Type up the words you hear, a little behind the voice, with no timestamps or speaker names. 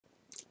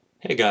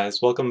Hey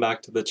guys, welcome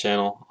back to the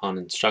channel on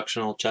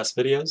instructional chess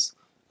videos.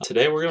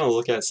 Today we're going to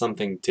look at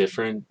something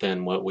different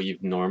than what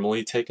we've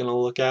normally taken a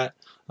look at.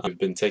 We've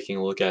been taking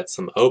a look at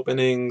some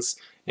openings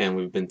and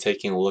we've been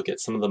taking a look at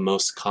some of the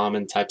most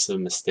common types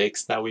of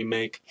mistakes that we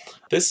make.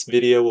 This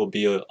video will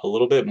be a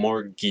little bit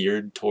more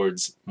geared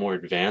towards more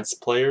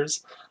advanced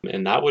players,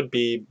 and that would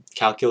be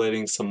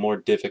calculating some more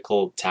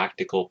difficult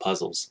tactical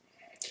puzzles.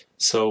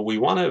 So we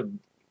want to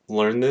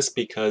learn this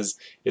because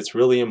it's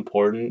really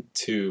important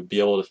to be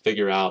able to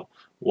figure out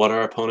what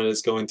our opponent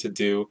is going to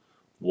do,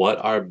 what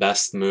our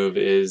best move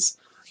is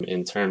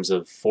in terms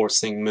of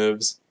forcing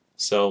moves.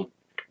 So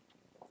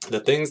the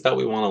things that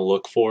we want to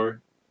look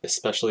for,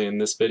 especially in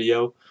this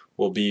video,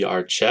 will be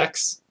our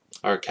checks,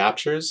 our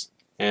captures,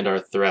 and our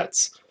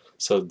threats.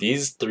 So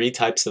these three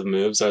types of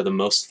moves are the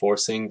most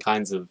forcing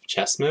kinds of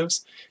chess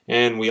moves,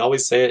 and we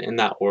always say it in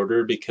that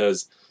order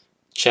because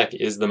check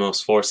is the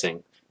most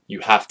forcing.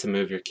 You have to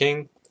move your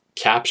king.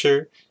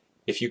 Capture,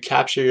 if you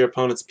capture your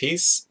opponent's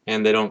piece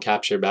and they don't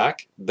capture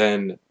back,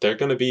 then they're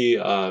going to be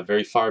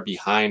very far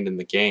behind in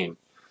the game.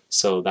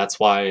 So that's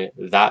why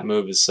that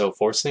move is so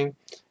forcing.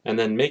 And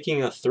then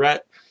making a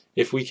threat,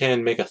 if we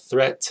can make a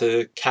threat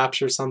to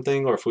capture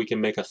something, or if we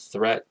can make a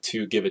threat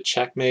to give a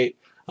checkmate,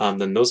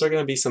 then those are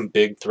going to be some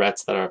big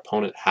threats that our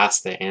opponent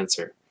has to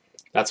answer.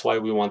 That's why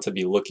we want to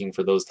be looking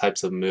for those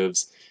types of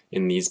moves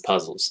in these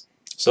puzzles.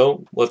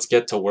 So let's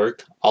get to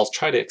work. I'll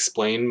try to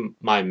explain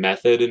my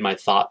method and my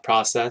thought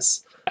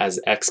process as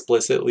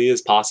explicitly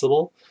as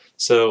possible.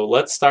 So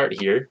let's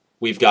start here.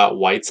 We've got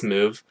white's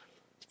move.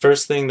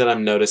 First thing that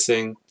I'm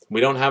noticing,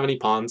 we don't have any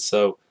pawns,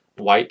 so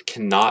white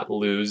cannot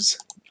lose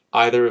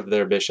either of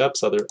their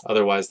bishops,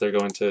 otherwise they're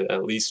going to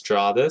at least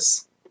draw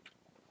this.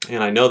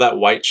 And I know that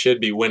white should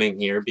be winning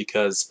here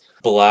because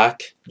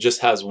black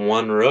just has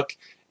one rook,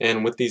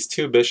 and with these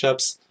two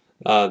bishops,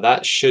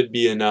 that should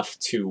be enough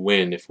to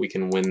win. If we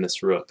can win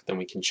this rook, then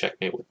we can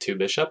checkmate with two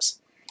bishops.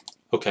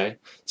 Okay,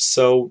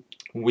 so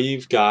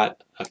we've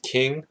got a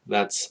king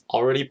that's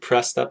already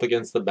pressed up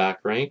against the back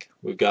rank.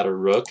 We've got a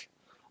rook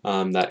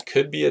that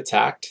could be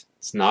attacked.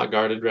 It's not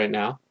guarded right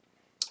now.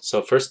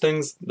 So first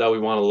things that we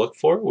want to look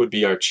for would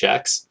be our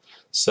checks.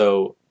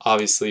 So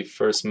obviously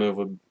first move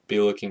would be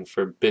looking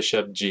for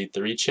bishop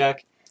g3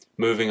 check.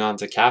 Moving on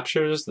to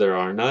captures, there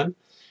are none.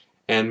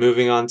 And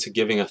moving on to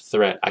giving a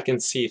threat. I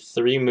can see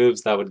three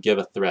moves that would give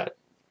a threat.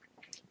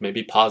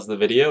 Maybe pause the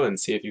video and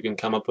see if you can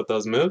come up with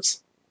those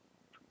moves.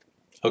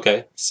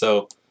 Okay,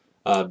 so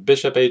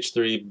bishop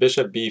h3,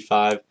 bishop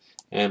b5,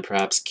 and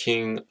perhaps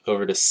king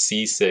over to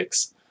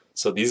c6.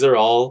 So these are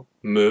all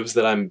moves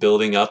that I'm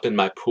building up in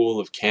my pool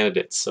of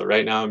candidates. So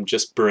right now I'm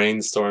just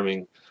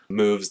brainstorming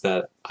moves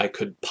that I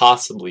could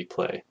possibly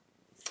play.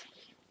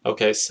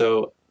 Okay,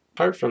 so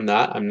apart from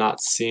that, I'm not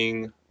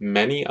seeing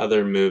many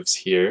other moves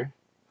here.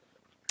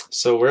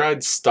 So where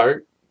I'd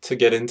start to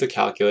get into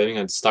calculating,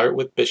 I'd start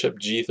with bishop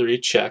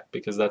g3 check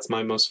because that's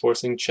my most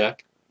forcing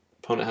check.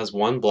 Opponent has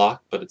one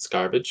block, but it's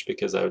garbage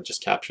because I would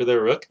just capture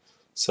their rook.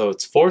 So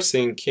it's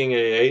forcing king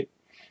a8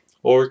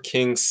 or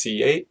king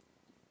c8.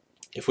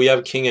 If we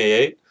have king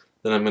a8,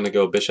 then I'm going to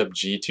go bishop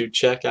g2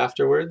 check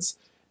afterwards,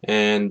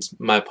 and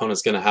my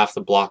opponent's going to have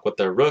to block with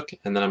their rook,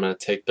 and then I'm going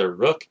to take their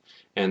rook,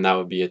 and that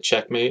would be a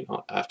checkmate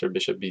after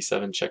bishop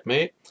b7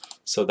 checkmate.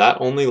 So that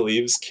only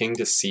leaves king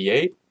to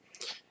c8.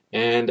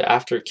 And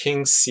after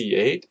king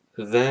c8,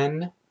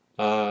 then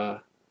I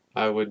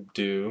would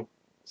do,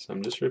 so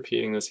I'm just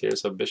repeating this here,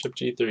 so bishop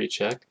g3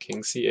 check,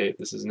 king c8,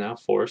 this is now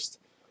forced.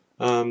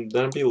 Then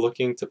I'd be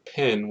looking to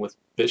pin with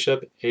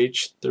bishop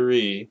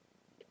h3,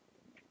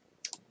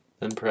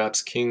 then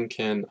perhaps king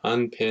can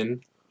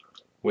unpin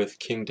with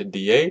king to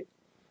d8.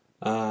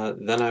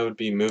 Then I would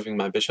be moving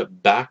my bishop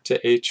back to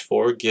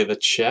h4, give a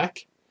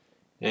check,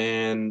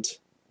 and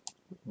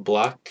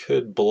black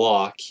could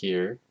block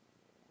here.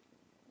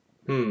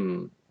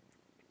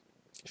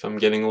 If I'm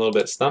getting a little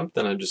bit stumped,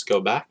 then I just go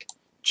back,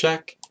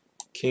 check,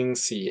 king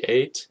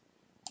c8,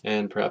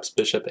 and perhaps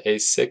bishop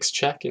a6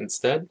 check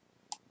instead,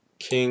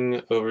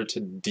 king over to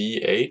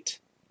d8,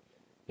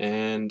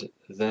 and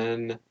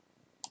then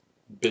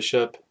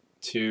bishop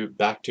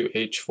back to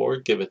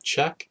h4, give a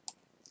check,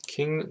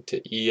 king to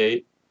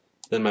e8,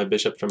 then my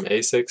bishop from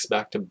a6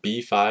 back to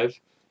b5,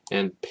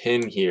 and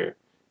pin here.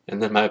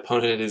 And then my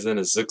opponent is in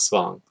a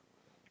zugzwang.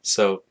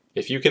 So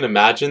if you can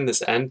imagine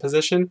this end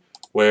position,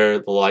 where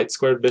the light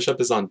squared bishop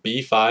is on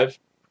b5,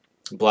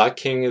 black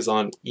king is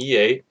on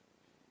e8,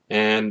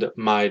 and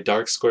my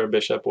dark square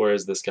bishop, where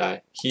is this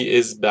guy? He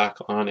is back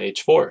on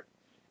h4,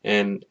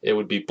 and it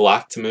would be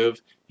black to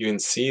move. You can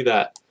see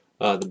that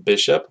the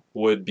bishop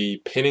would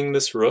be pinning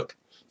this rook,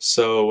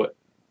 so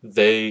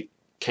they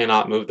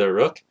cannot move their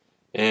rook,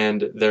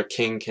 and their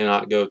king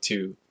cannot go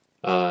to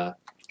the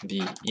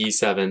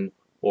e7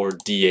 or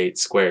d8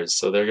 squares.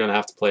 So they're going to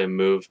have to play a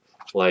move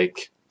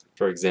like,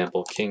 for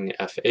example, king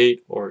f8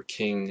 or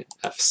king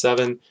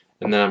f7,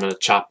 and then I'm going to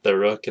chop their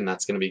rook, and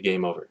that's going to be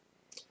game over.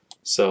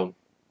 So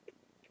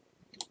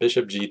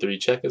bishop g3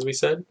 check, as we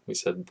said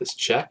this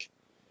check,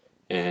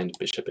 and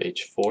bishop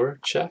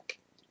h4 check,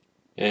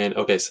 And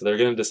okay, so they're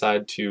going to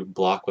decide to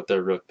block with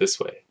their rook this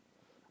way.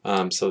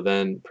 So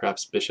then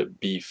perhaps bishop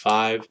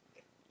b5,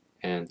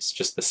 and it's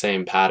just the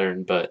same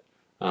pattern, but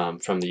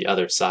from the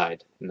other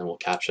side, and then we'll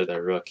capture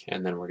their rook,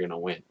 and then we're going to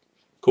win.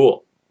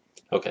 Cool.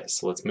 Okay,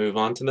 so let's move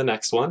on to the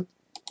next one.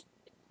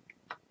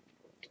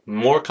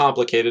 More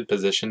complicated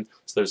position,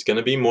 so there's going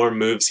to be more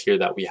moves here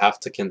that we have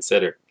to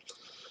consider.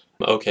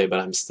 Okay, but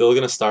I'm still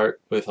going to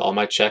start with all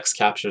my checks,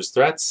 captures,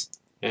 threats,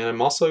 and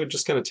I'm also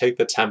just going to take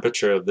the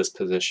temperature of this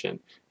position.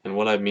 And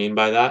what I mean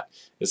by that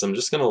is I'm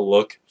just going to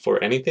look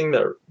for anything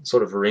that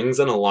sort of rings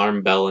an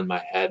alarm bell in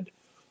my head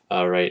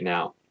right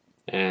now.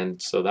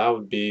 And so that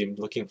would be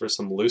looking for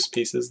some loose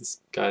pieces. This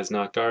guy's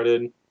not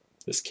guarded.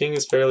 This king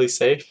is fairly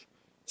safe.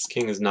 This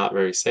king is not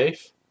very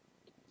safe.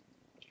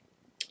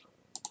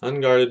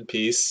 Unguarded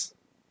piece.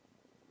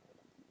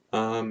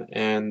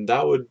 And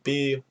that would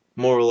be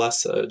more or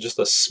less just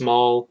a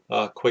small,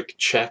 quick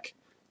check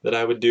that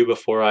I would do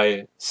before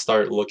I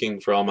start looking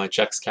for all my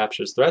checks,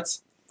 captures,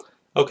 threats.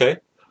 Okay,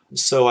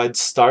 so I'd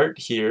start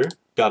here.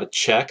 Got a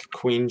check.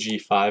 Queen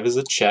g5 is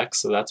a check,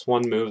 so that's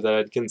one move that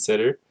I'd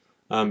consider.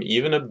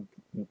 Even a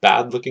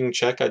bad-looking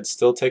check, I'd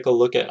still take a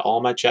look at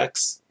all my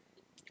checks.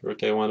 Rook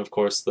a1, of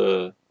course,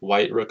 the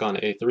white rook on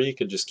a3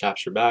 could just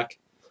capture back.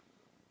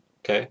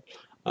 Okay,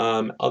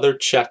 other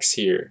checks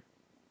here.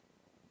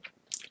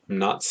 I'm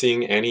not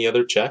seeing any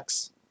other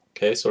checks.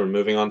 Okay, so we're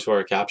moving on to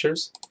our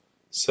captures.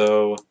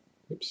 So,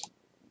 oops,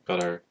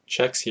 got our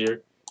checks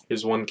here.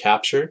 Here's one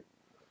capture.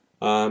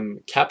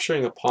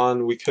 Capturing a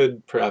pawn, we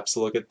could perhaps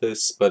look at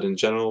this, but in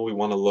general we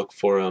want to look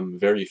for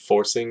very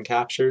forcing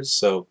captures.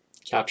 So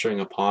capturing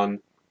a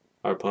pawn,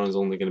 our opponent is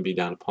only going to be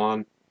down a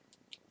pawn.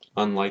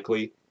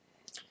 Unlikely.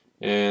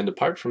 And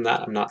apart from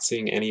that, I'm not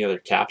seeing any other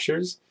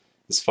captures.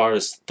 As far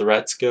as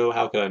threats go,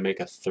 how could I make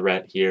a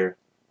threat here?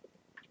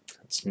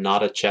 It's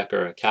not a check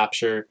or a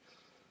capture.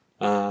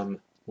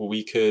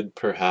 We could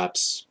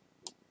perhaps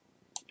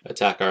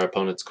attack our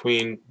opponent's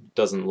queen.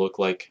 Doesn't look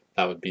like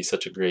that would be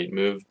such a great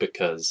move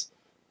because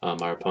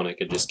our opponent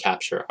could just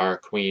capture our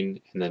queen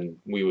and then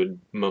we would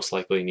most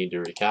likely need to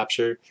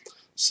recapture.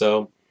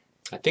 So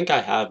I think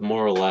I have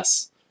more or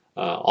less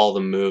all the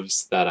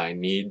moves that I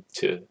need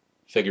to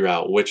figure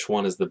out which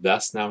one is the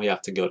best. Now we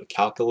have to go to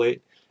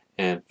calculate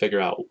and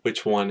figure out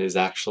which one is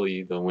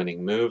actually the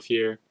winning move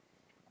here.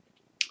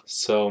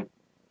 So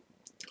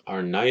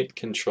our knight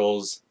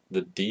controls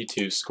the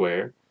d2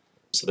 square.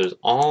 So there's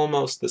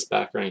almost this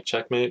back rank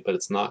checkmate, but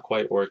it's not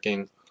quite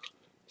working.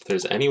 If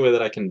there's any way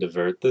that I can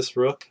divert this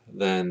rook,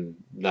 then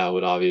that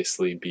would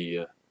obviously be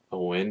a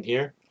win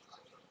here.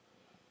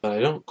 But I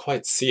don't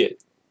quite see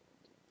it.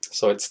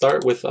 So I'd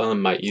start with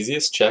my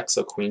easiest check,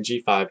 so queen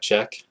g5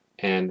 check.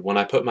 And when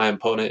I put my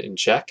opponent in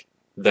check,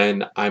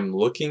 then I'm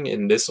looking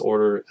in this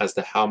order as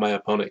to how my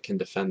opponent can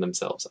defend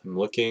themselves. I'm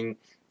looking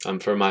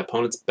for my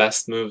opponent's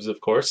best moves,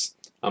 of course.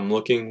 I'm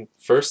looking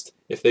first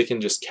if they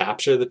can just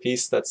capture the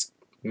piece that's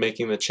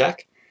making the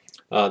check.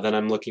 Then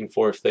I'm looking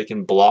for if they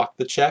can block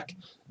the check.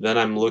 Then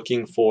I'm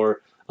looking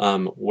for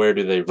where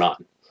do they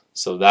run.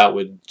 So that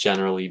would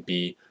generally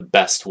be the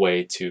best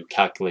way to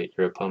calculate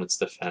your opponent's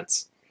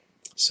defense.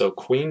 So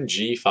queen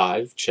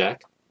g5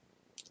 check.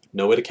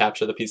 No way to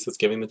capture the piece that's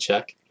giving the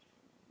check.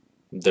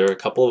 There are a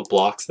couple of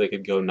blocks. They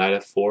could go knight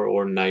f4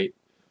 or knight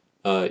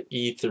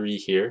e3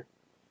 here.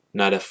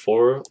 Knight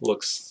f4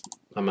 looks,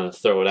 I'm going to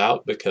throw it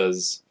out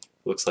because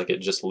it looks like it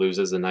just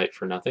loses a knight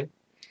for nothing.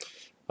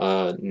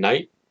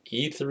 Knight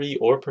e3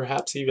 or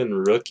perhaps even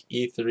rook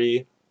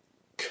e3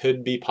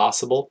 could be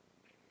possible.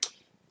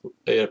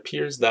 It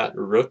appears that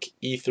rook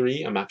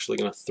e3, I'm actually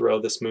going to throw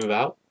this move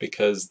out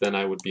because then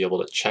I would be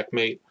able to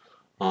checkmate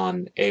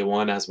on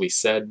a1 as we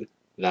said.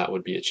 That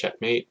would be a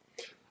checkmate.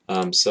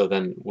 So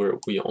then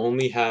we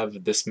only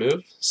have this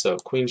move. So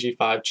queen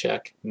g5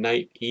 check,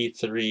 knight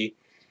e3,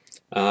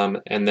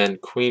 and then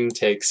queen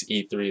takes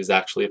e3 is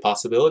actually a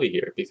possibility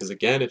here because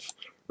again if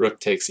rook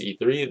takes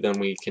e3 then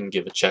we can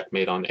give a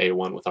checkmate on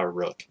a1 with our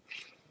rook.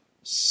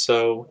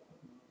 So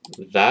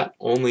that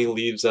only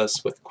leaves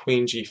us with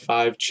queen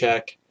g5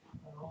 check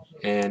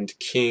and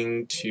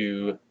king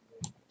to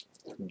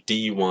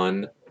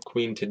d1,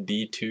 queen to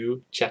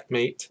d2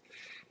 checkmate.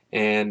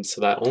 And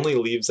so that only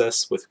leaves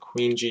us with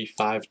queen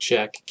g5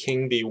 check,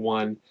 king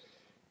b1,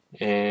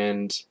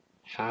 and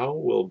how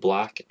will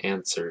black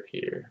answer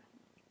here?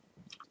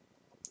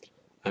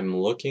 I'm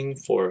looking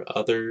for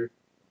other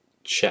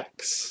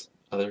checks,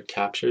 other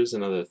captures,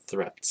 and other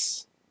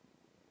threats.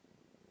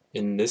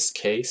 In this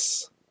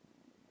case,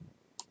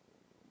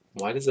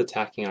 white is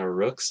attacking our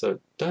rook, so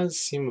it does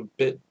seem a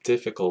bit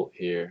difficult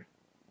here.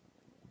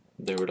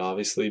 There would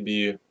obviously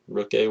be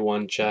rook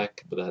a1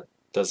 check, but that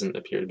doesn't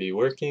appear to be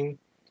working.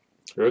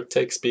 Rook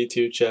takes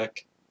b2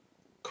 check,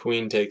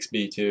 queen takes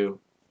b2,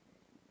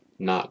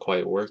 not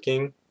quite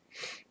working.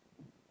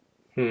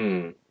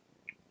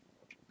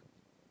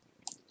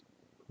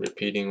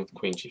 Repeating with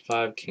queen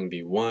g5, king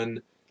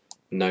b1,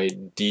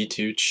 knight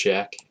d2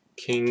 check,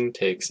 king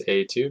takes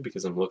a2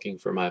 because I'm looking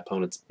for my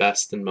opponent's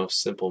best and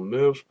most simple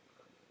move.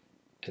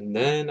 And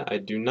then I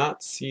do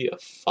not see a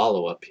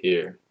follow-up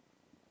here.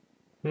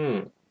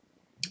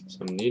 So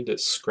I need to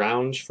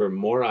scrounge for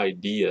more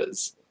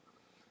ideas.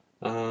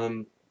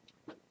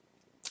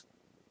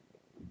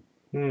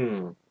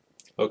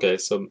 Okay,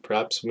 so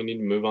perhaps we need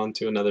to move on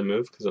to another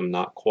move because I'm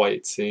not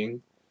quite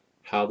seeing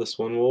how this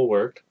one will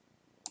work.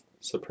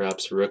 So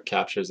perhaps rook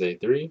captures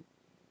a3.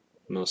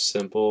 The most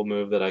simple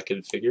move that I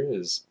could figure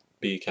is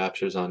b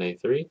captures on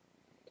a3.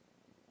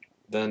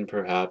 Then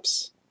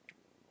perhaps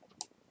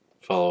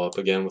follow up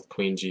again with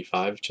queen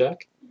g5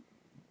 check.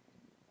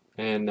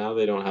 And now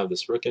they don't have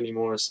this rook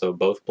anymore, so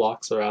both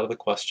blocks are out of the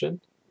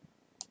question.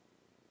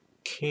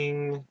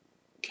 King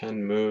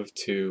can move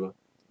to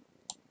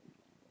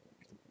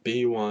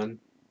b1.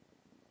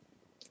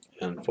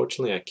 And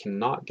unfortunately, I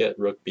cannot get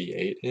rook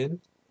b8 in,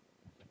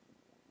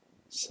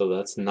 so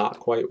that's not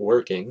quite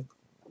working.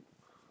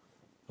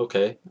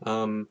 Okay,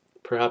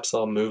 perhaps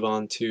I'll move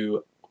on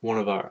to one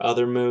of our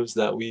other moves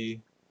that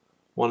we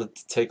wanted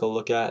to take a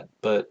look at,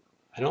 but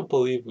I don't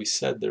believe we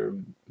said there are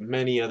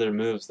many other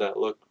moves that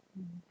look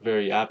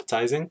very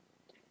appetizing.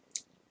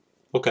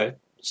 Okay,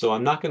 so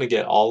I'm not going to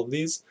get all of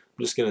these.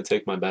 I'm just going to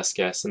take my best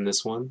guess in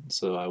this one,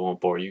 so I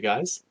won't bore you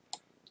guys.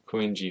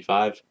 Queen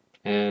g5,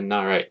 and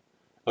not right.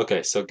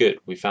 Okay, so good.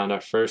 We found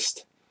our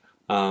first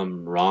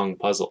wrong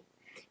puzzle.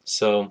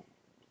 So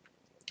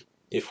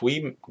if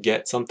we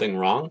get something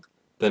wrong,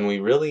 then we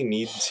really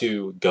need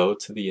to go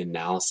to the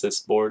analysis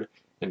board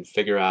and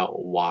figure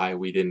out why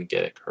we didn't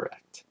get it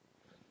correct.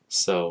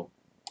 So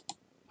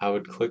I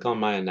would click on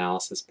my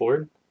analysis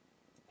board,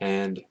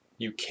 and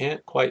you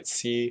can't quite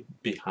see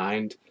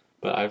behind,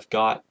 but I've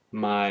got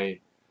my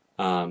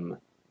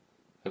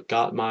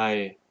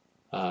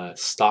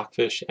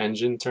Stockfish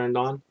engine turned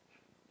on,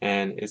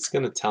 and it's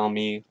going to tell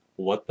me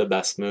what the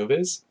best move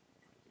is.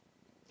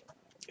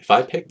 If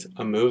I picked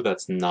a move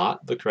that's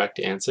not the correct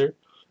answer,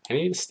 I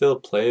need to still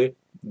play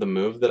the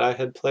move that I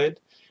had played,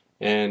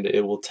 and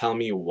it will tell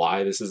me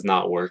why this is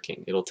not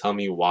working. It'll tell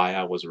me why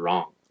I was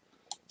wrong.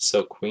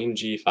 So queen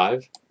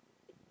g5,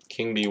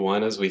 king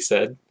b1 as we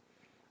said,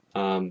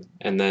 and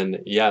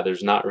then yeah,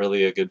 there's not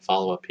really a good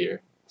follow-up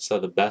here. So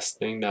the best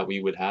thing that we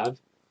would have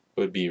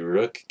would be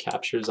rook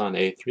captures on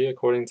a3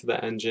 according to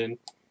the engine,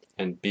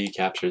 and b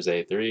captures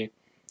a3.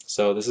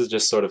 So this is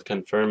just sort of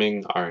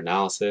confirming our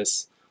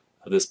analysis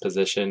of this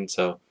position.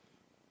 So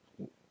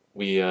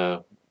we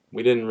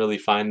didn't really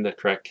find the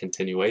correct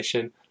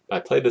continuation, but I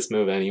played this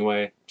move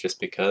anyway just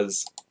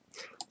because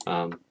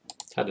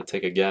had to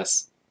take a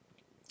guess.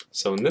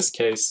 So in this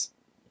case,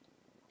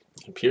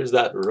 it appears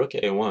that rook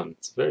a1.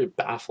 It's a very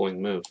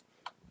baffling move.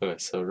 Okay,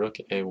 so rook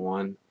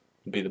a1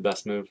 would be the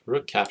best move.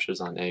 Rook captures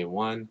on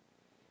a1,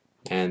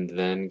 and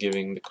then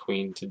giving the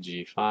queen to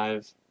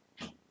g5.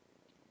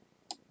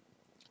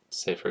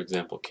 Say for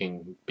example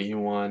king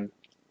b1,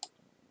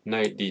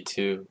 knight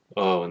d2.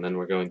 Oh, and then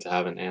we're going to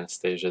have an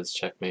Anastasia's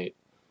checkmate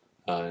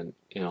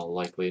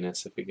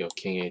likeliness if we go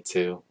king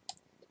a2,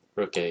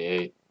 rook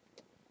a8,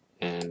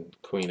 and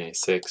queen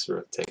a6,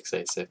 rook takes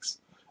a6.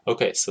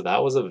 Okay, so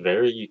that was a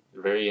very,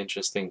 very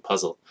interesting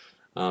puzzle.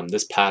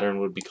 This pattern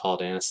would be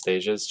called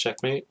Anastasia's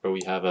checkmate, where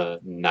we have a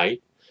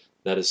knight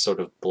that is sort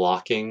of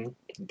blocking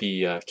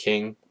the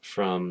king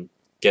from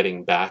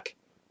getting back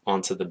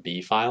onto the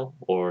b file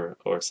or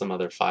some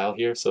other file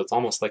here. So it's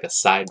almost like a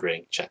side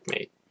rank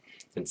checkmate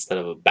instead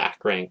of a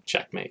back rank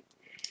checkmate.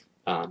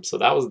 So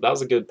that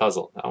was a good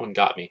puzzle. That one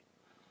got me.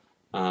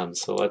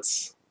 So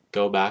let's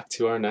go back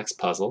to our next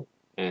puzzle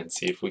and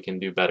see if we can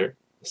do better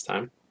this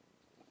time.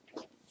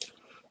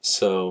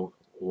 So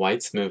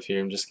white's move here,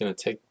 I'm just going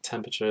to take the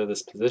temperature of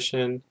this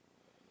position.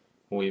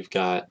 We've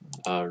got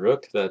a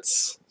rook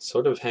that's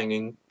sort of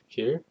hanging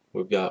here.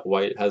 We've got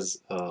white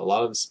has a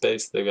lot of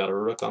space. They've got a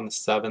rook on the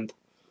 7th.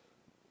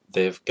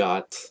 They've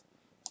got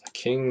a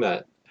king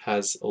that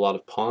has a lot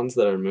of pawns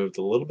that are moved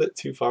a little bit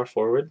too far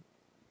forward.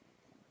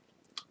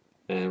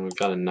 And we've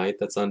got a knight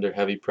that's under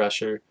heavy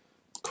pressure.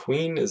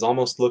 Queen is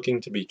almost looking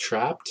to be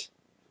trapped.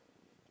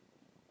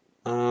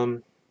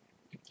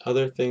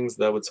 Other things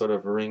that would sort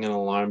of ring an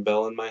alarm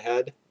bell in my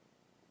head.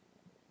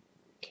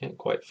 Can't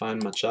quite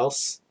find much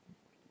else.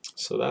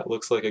 So that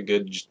looks like a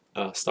good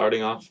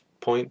starting off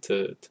point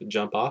to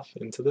jump off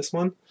into this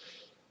one.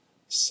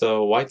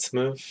 So white's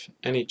move,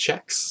 any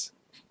checks?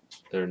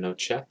 There are no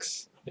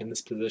checks in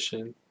this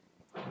position.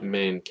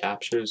 Main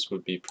captures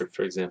would be,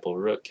 for example,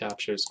 rook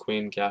captures,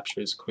 queen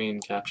captures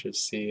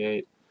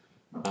c8,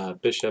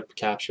 bishop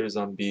captures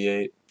on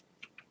b8,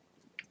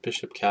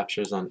 bishop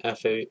captures on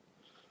f8,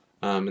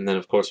 and then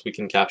of course we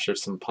can capture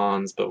some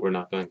pawns, but we're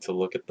not going to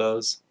look at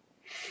those.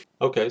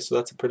 Okay, so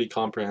that's a pretty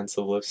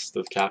comprehensive list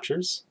of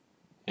captures,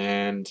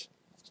 and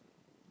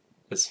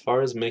as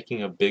far as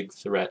making a big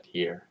threat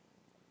here,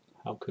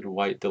 how could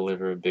white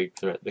deliver a big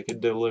threat? They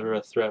could deliver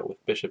a threat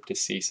with bishop to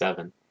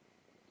c7,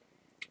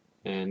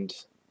 and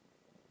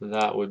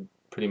that would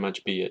pretty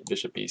much be it.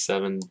 Bishop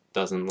e7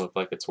 doesn't look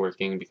like it's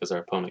working because our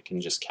opponent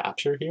can just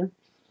capture here.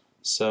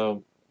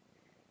 So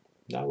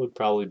that would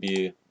probably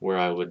be where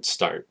I would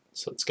start.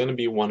 So it's going to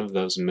be one of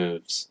those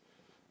moves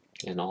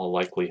in all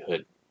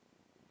likelihood.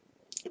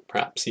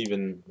 Perhaps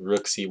even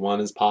rook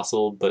c1 is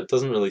possible, but it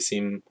doesn't really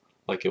seem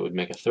like it would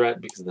make a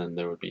threat, because then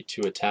there would be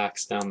 2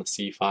 attacks down the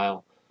c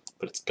file,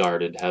 but it's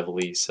guarded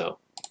heavily, so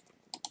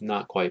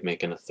not quite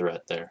making a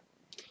threat there.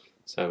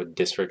 So I would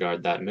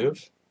disregard that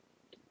move.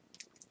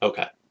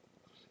 Okay,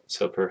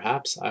 so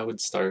perhaps I would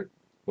start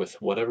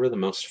with whatever the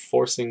most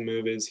forcing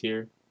move is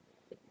here.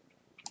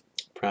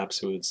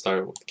 Perhaps we would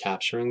start with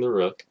capturing the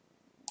rook.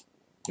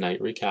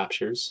 Knight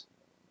recaptures,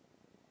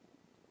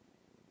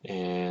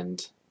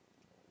 and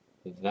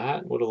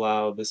that would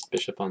allow this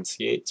bishop on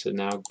c8 to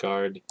now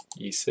guard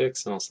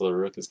e6, and also the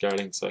rook is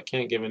guarding, so I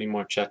can't give any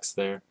more checks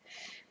there.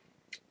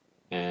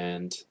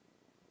 And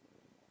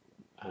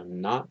I'm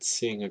not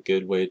seeing a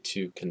good way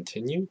to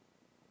continue.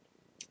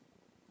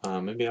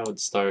 Maybe I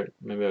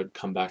would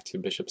come back to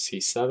bishop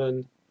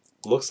c7.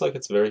 Looks like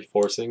it's very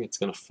forcing. It's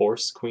going to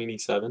force queen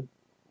e7.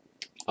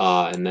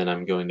 And then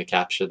I'm going to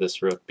capture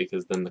this rook,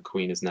 because then the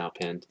queen is now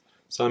pinned.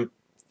 So I'm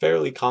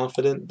fairly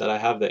confident that I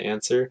have the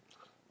answer.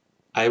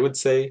 I would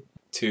say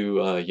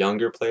to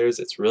younger players,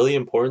 it's really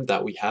important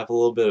that we have a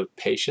little bit of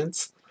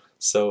patience.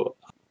 So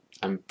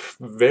I'm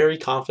very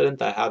confident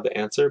that I have the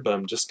answer, but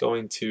I'm just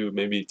going to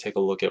maybe take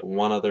a look at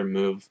one other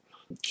move,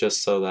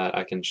 just so that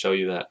I can show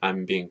you that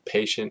I'm being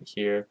patient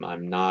here.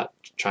 I'm not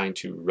trying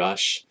to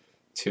rush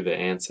to the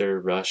answer,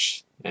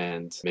 rush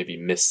and maybe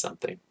miss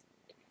something.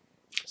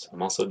 So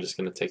I'm also just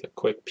going to take a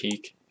quick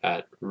peek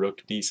at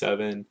rook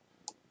d7,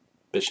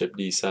 bishop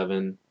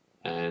d7,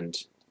 and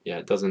yeah,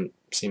 it doesn't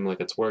seem like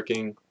it's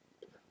working.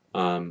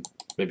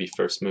 Maybe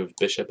first move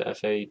bishop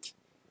f8,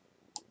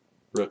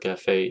 rook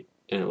f8,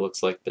 and it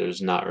looks like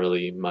there's not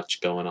really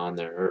much going on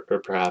there, or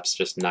perhaps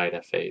just knight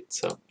f8,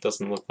 so it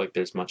doesn't look like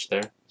there's much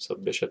there. So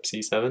bishop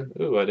c7,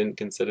 ooh, I didn't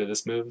consider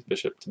this move,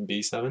 bishop to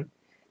b7.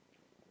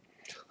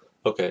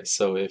 Okay,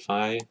 so if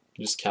I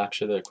just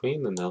capture their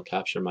queen, then they'll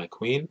capture my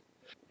queen.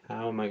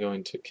 How am I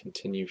going to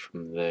continue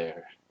from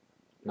there?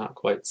 Not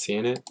quite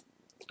seeing it.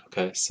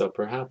 Okay, so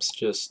perhaps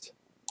just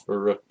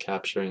rook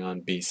capturing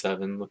on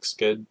b7 looks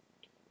good.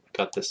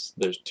 Got this,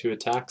 there's 2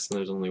 attacks and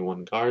there's only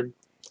 1 guard,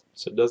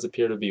 so it does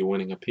appear to be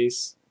winning a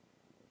piece.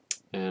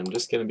 And I'm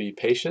just going to be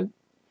patient,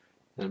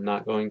 and I'm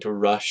not going to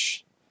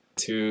rush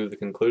to the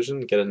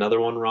conclusion, get another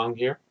one wrong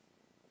here.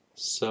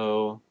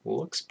 So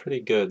looks pretty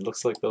good.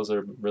 Looks like those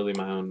are really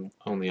my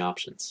only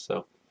options.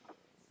 So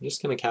I'm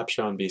just going to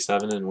capture on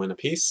b7 and win a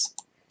piece.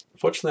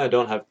 Unfortunately, I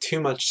don't have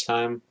too much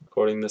time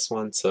recording this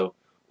one, so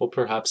we'll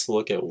perhaps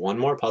look at one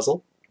more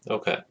puzzle.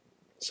 Okay,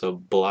 so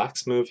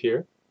black's move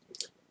here.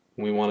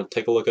 We want to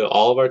take a look at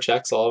all of our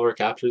checks, all of our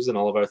captures, and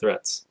all of our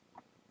threats.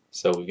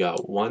 So we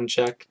got 1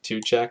 check, 2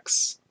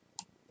 checks,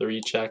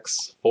 3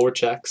 checks, 4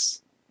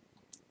 checks.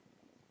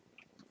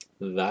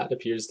 That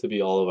appears to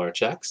be all of our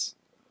checks.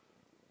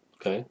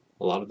 Okay,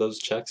 a lot of those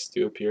checks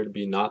do appear to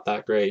be not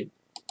that great.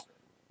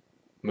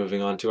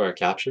 Moving on to our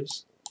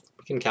captures.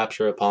 We can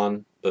capture a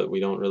pawn, but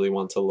we don't really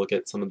want to look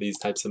at some of these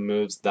types of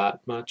moves that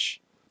much.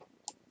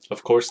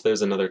 Of course,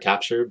 there's another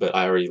capture, but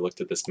I already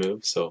looked at this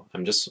move, so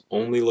I'm just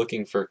only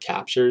looking for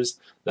captures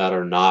that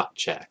are not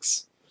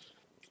checks.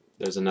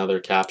 There's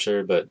another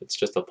capture, but it's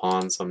just a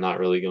pawn, so I'm not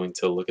really going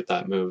to look at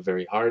that move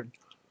very hard.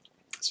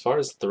 As far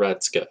as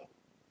threats go,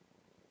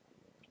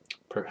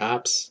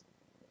 perhaps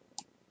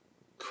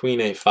queen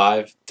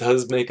a5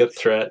 does make a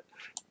threat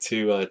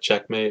to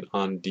checkmate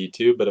on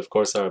d2, but of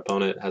course our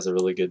opponent has a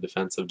really good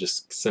defense of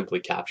just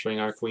simply capturing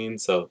our queen,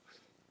 so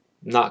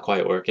not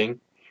quite working.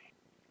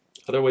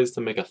 Other ways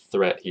to make a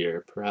threat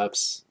here,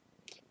 perhaps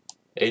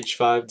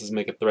h5 does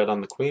make a threat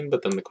on the queen,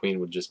 but then the queen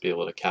would just be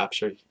able to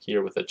capture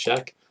here with a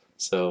check,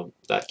 so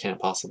that can't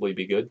possibly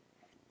be good.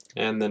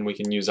 And then we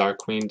can use our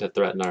queen to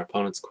threaten our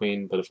opponent's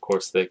queen, but of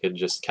course they could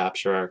just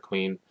capture our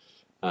queen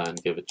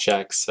and give a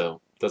check, so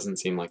it doesn't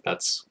seem like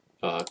that's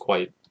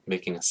quite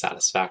making a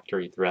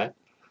satisfactory threat.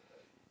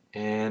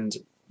 And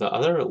the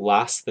other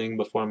last thing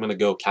before I'm going to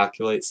go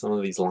calculate some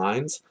of these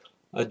lines,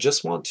 I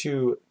just want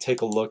to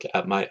take a look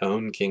at my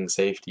own king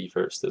safety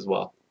first as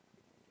well,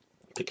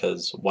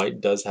 because white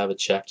does have a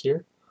check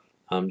here.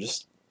 I'm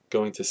just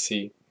going to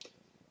see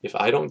if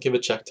I don't give a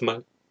check to my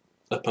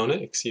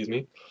opponent,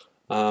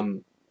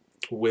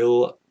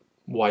 will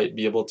white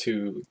be able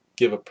to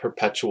give a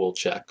perpetual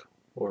check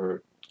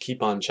or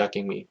keep on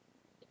checking me?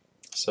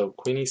 So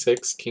queen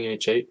e6, king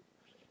h8,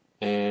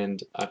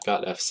 and I've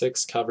got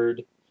f6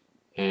 covered,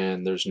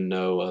 and there's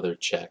no other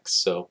checks.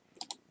 So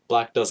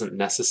black doesn't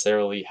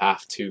necessarily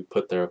have to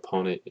put their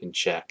opponent in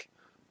check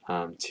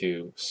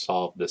to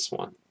solve this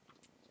one.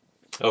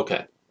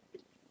 Okay,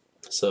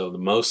 so the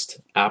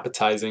most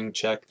appetizing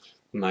check,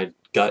 my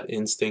gut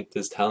instinct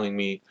is telling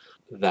me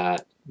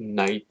that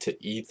knight to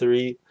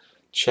e3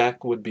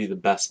 check would be the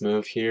best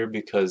move here,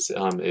 because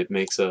it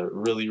makes a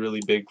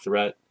really big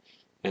threat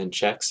and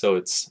check, so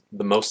it's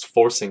the most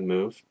forcing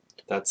move.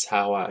 That's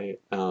how I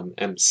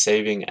am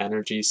saving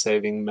energy,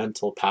 saving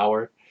mental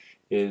power,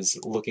 is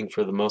looking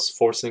for the most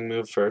forcing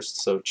move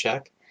first. So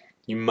check.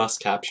 You must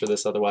capture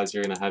this, otherwise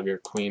you're going to have your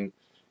queen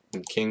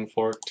and king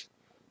forked.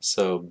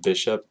 So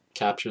bishop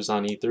captures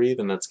on e3,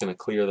 then that's going to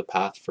clear the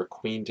path for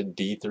queen to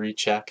d3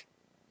 check.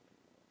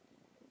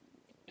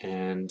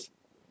 And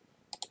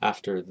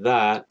After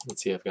that,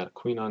 let's see, I've got a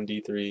queen on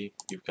d3,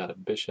 you've got a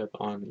bishop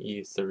on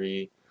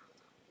e3.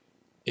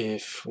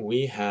 If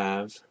we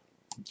have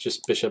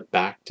just bishop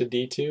back to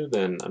d2,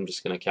 then I'm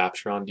just going to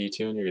capture on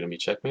d2 and you're going to be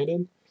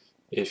checkmated.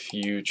 If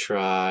you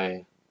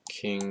try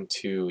king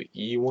to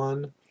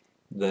e1,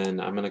 then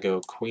I'm going to go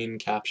queen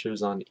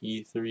captures on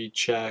e3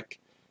 check,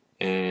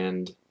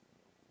 and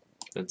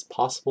it's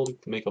possible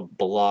to make a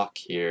block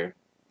here.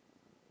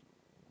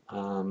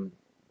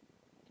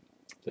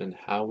 Then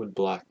how would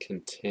black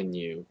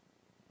continue?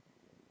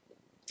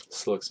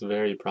 This looks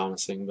very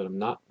promising, but I'm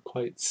not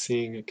quite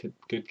seeing a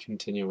good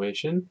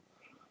continuation.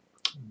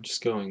 I'm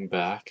just going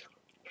back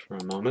for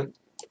a moment.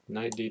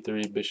 Knight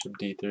d3, bishop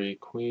d3,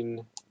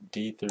 queen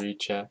d3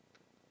 check,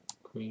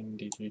 queen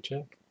d3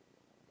 check,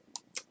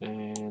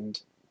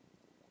 and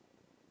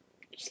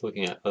just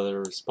looking at other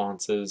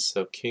responses.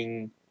 So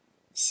king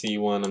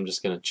c1, I'm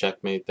just going to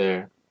checkmate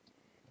there,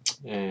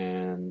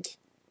 and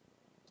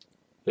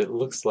it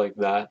looks like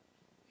that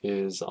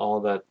is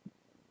all that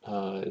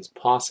is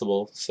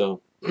possible.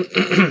 So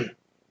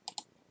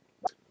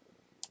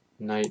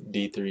knight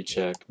d3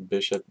 check,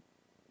 bishop,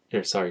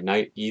 here, sorry,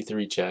 knight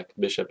e3 check,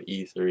 bishop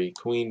e3,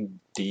 queen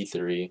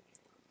d3,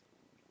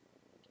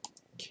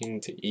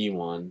 king to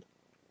e1,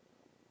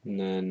 and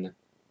then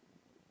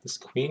this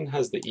queen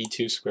has the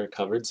e2 square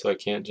covered, so I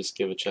can't just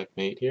give a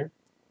checkmate here.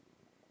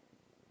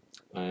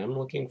 I am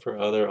looking for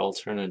other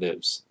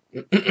alternatives.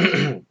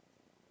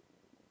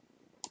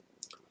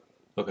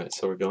 Okay,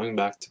 so we're going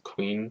back to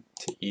queen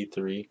to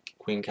e3.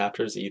 Queen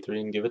captures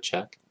e3 and give a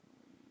check.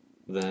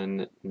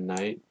 Then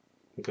knight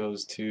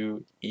goes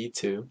to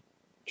e2,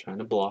 trying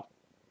to block.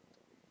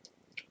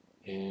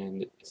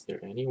 And is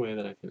there any way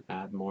that I can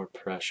add more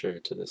pressure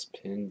to this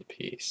pinned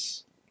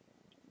piece?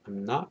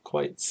 I'm not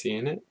quite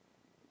seeing it.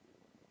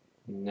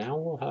 Now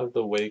we'll have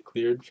the way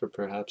cleared for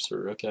perhaps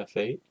rook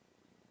f8.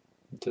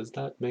 Does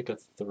that make a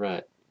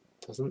threat?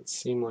 Doesn't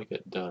seem like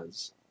it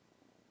does.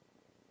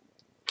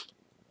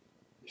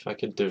 If I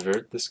could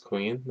divert this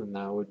queen, then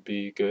that would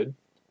be good.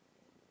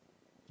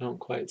 I don't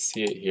quite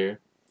see it here.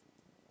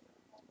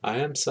 I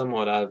am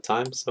somewhat out of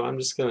time, so I'm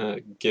just going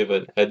to give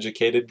an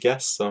educated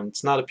guess. So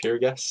it's not a pure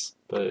guess,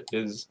 but it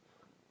is.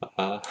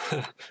 My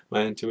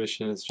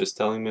intuition is just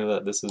telling me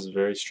that this is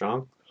very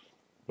strong.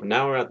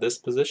 Now we're at this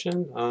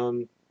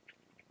position.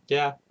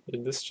 Yeah,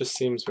 this just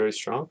seems very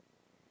strong.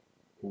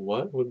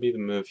 What would be the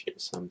move here?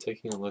 So I'm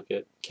taking a look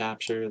at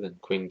capture, then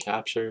queen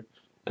capture,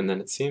 and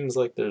then it seems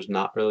like there's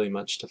not really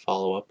much to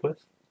follow up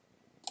with.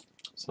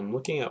 So I'm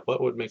looking at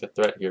what would make a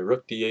threat here.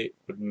 Rook d8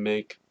 would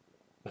make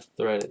a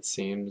threat, it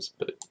seems,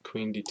 but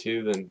queen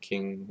d2, then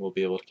king will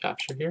be able to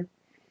capture here.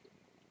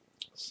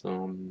 So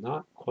I'm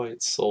not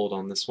quite sold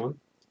on this one.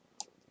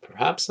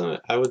 Perhaps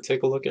I would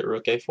take a look at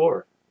rook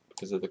a4,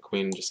 because if the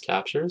queen just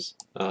captures,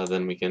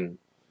 then we can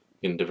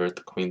divert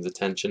the queen's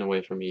attention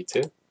away from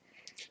e2.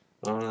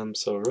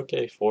 So rook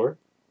a4.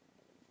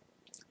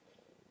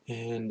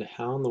 And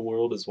how in the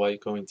world is white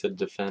going to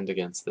defend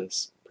against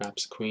this?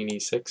 Perhaps queen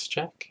e6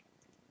 check?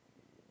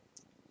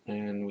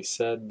 And we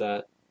said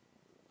that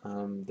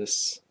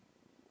this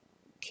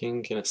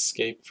king can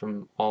escape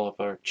from all of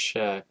our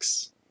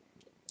checks.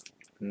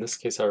 In this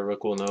case, our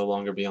rook will no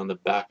longer be on the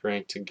back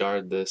rank to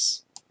guard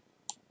this.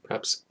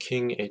 Perhaps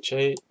king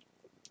h8,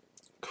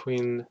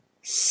 queen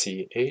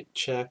c8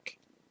 check.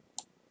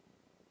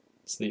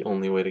 It's the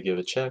only way to give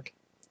a check.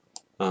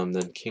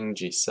 Then king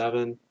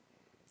g7,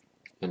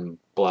 and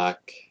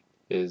black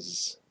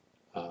is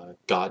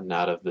gotten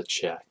out of the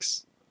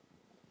checks.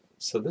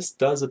 So this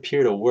does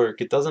appear to work.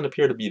 It doesn't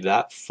appear to be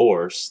that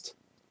forced.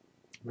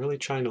 I'm really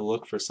trying to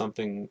look for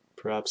something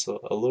perhaps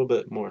a little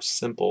bit more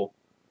simple.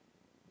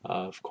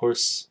 Of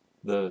course,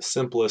 the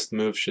simplest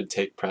move should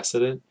take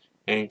precedent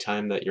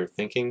anytime that you're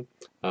thinking.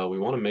 We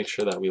want to make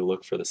sure that we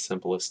look for the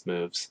simplest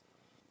moves.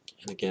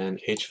 And again,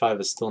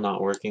 h5 is still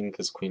not working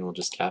because queen will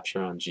just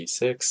capture on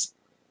g6.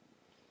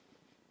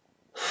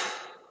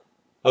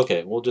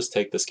 Okay, we'll just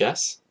take this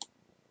guess,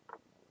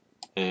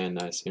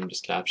 and I assume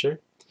just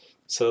capture.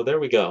 So there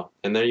we go,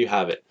 and there you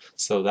have it.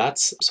 So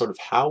that's sort of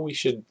how we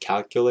should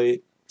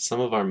calculate some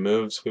of our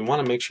moves. We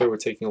want to make sure we're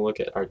taking a look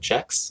at our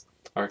checks,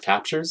 our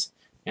captures,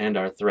 and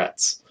our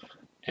threats.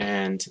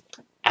 And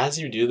as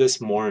you do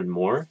this more and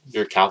more,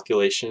 your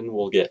calculation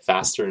will get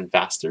faster and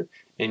faster,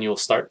 and you'll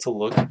start to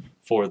look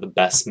for the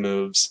best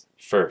moves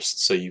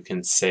first so you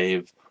can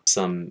save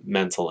some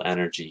mental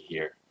energy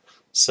here.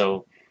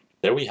 So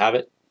there we have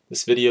it.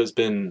 This video has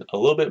been a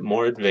little bit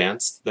more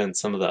advanced than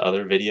some of the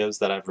other videos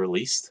that I've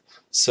released,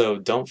 so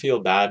don't feel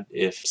bad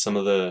if some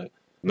of the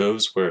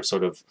moves were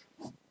sort of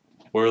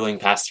whirling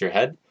past your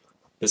head.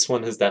 This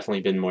one has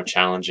definitely been more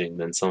challenging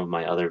than some of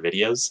my other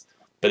videos,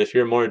 but if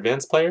you're a more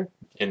advanced player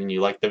and you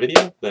like the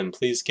video, then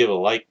please give a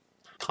like,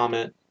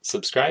 comment,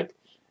 subscribe,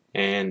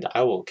 and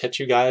I will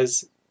catch you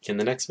guys in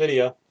the next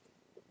video.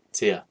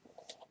 See ya.